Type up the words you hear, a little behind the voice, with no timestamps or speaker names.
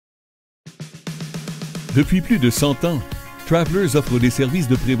Depuis plus de 100 ans, Travelers offre des services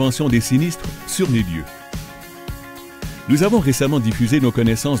de prévention des sinistres sur les lieux. Nous avons récemment diffusé nos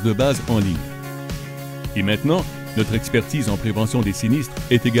connaissances de base en ligne. Et maintenant, notre expertise en prévention des sinistres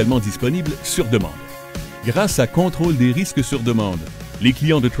est également disponible sur demande. Grâce à Contrôle des risques sur demande, les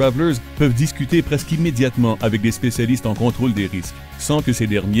clients de Travelers peuvent discuter presque immédiatement avec des spécialistes en contrôle des risques, sans que ces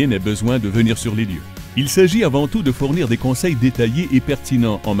derniers n'aient besoin de venir sur les lieux. Il s'agit avant tout de fournir des conseils détaillés et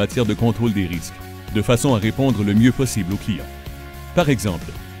pertinents en matière de contrôle des risques, de façon à répondre le mieux possible aux clients. Par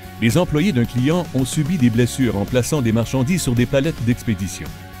exemple, les employés d'un client ont subi des blessures en plaçant des marchandises sur des palettes d'expédition.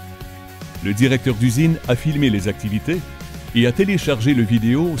 Le directeur d'usine a filmé les activités et a téléchargé le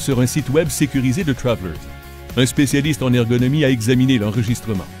vidéo sur un site web sécurisé de Travelers. Un spécialiste en ergonomie a examiné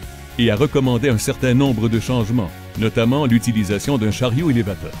l'enregistrement et a recommandé un certain nombre de changements, notamment l'utilisation d'un chariot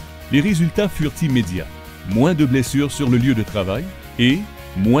élévateur. Les résultats furent immédiats. Moins de blessures sur le lieu de travail et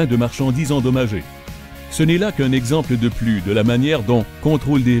moins de marchandises endommagées. Ce n'est là qu'un exemple de plus de la manière dont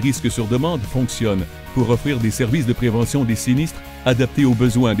Contrôle des risques sur demande fonctionne pour offrir des services de prévention des sinistres adaptés aux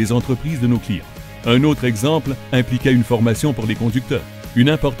besoins des entreprises de nos clients. Un autre exemple impliquait une formation pour les conducteurs. Une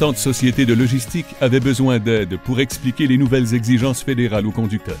importante société de logistique avait besoin d'aide pour expliquer les nouvelles exigences fédérales aux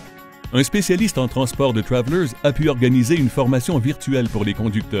conducteurs. Un spécialiste en transport de Travelers a pu organiser une formation virtuelle pour les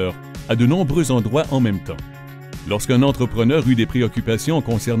conducteurs à de nombreux endroits en même temps. Lorsqu'un entrepreneur eut des préoccupations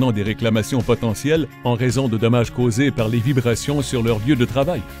concernant des réclamations potentielles en raison de dommages causés par les vibrations sur leur lieu de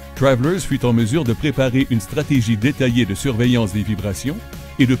travail, Travelers fut en mesure de préparer une stratégie détaillée de surveillance des vibrations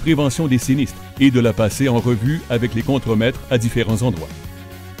et de prévention des sinistres et de la passer en revue avec les contremaîtres à différents endroits.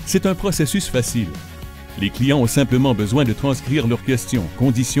 C'est un processus facile. Les clients ont simplement besoin de transcrire leurs questions,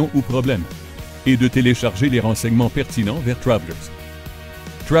 conditions ou problèmes et de télécharger les renseignements pertinents vers Travelers.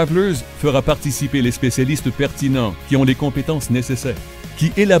 Travelers fera participer les spécialistes pertinents qui ont les compétences nécessaires,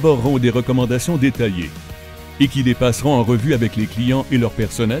 qui élaboreront des recommandations détaillées et qui les passeront en revue avec les clients et leur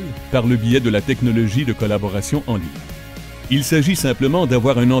personnel par le biais de la technologie de collaboration en ligne. Il s'agit simplement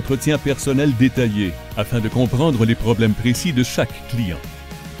d'avoir un entretien personnel détaillé afin de comprendre les problèmes précis de chaque client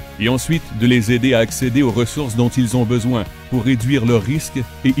et ensuite de les aider à accéder aux ressources dont ils ont besoin pour réduire leurs risques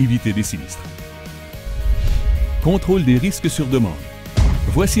et éviter des sinistres. Contrôle des risques sur demande.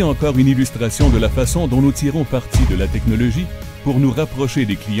 Voici encore une illustration de la façon dont nous tirons parti de la technologie pour nous rapprocher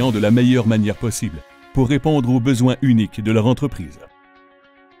des clients de la meilleure manière possible, pour répondre aux besoins uniques de leur entreprise.